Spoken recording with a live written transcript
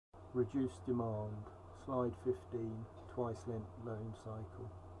reduced demand, slide 15, twice lent loan cycle.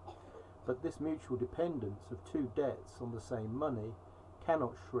 But this mutual dependence of two debts on the same money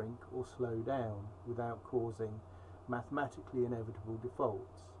cannot shrink or slow down without causing mathematically inevitable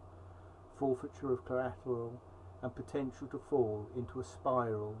defaults, forfeiture of collateral, and potential to fall into a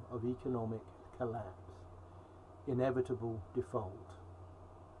spiral of economic collapse. Inevitable default.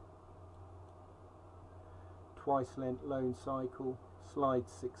 Twice lent loan cycle, slide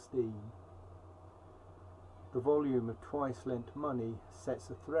 16. The volume of twice lent money sets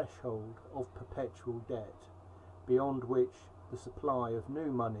a threshold of perpetual debt, beyond which the supply of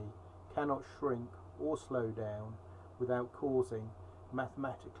new money cannot shrink or slow down without causing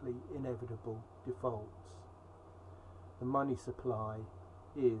mathematically inevitable defaults. The money supply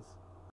is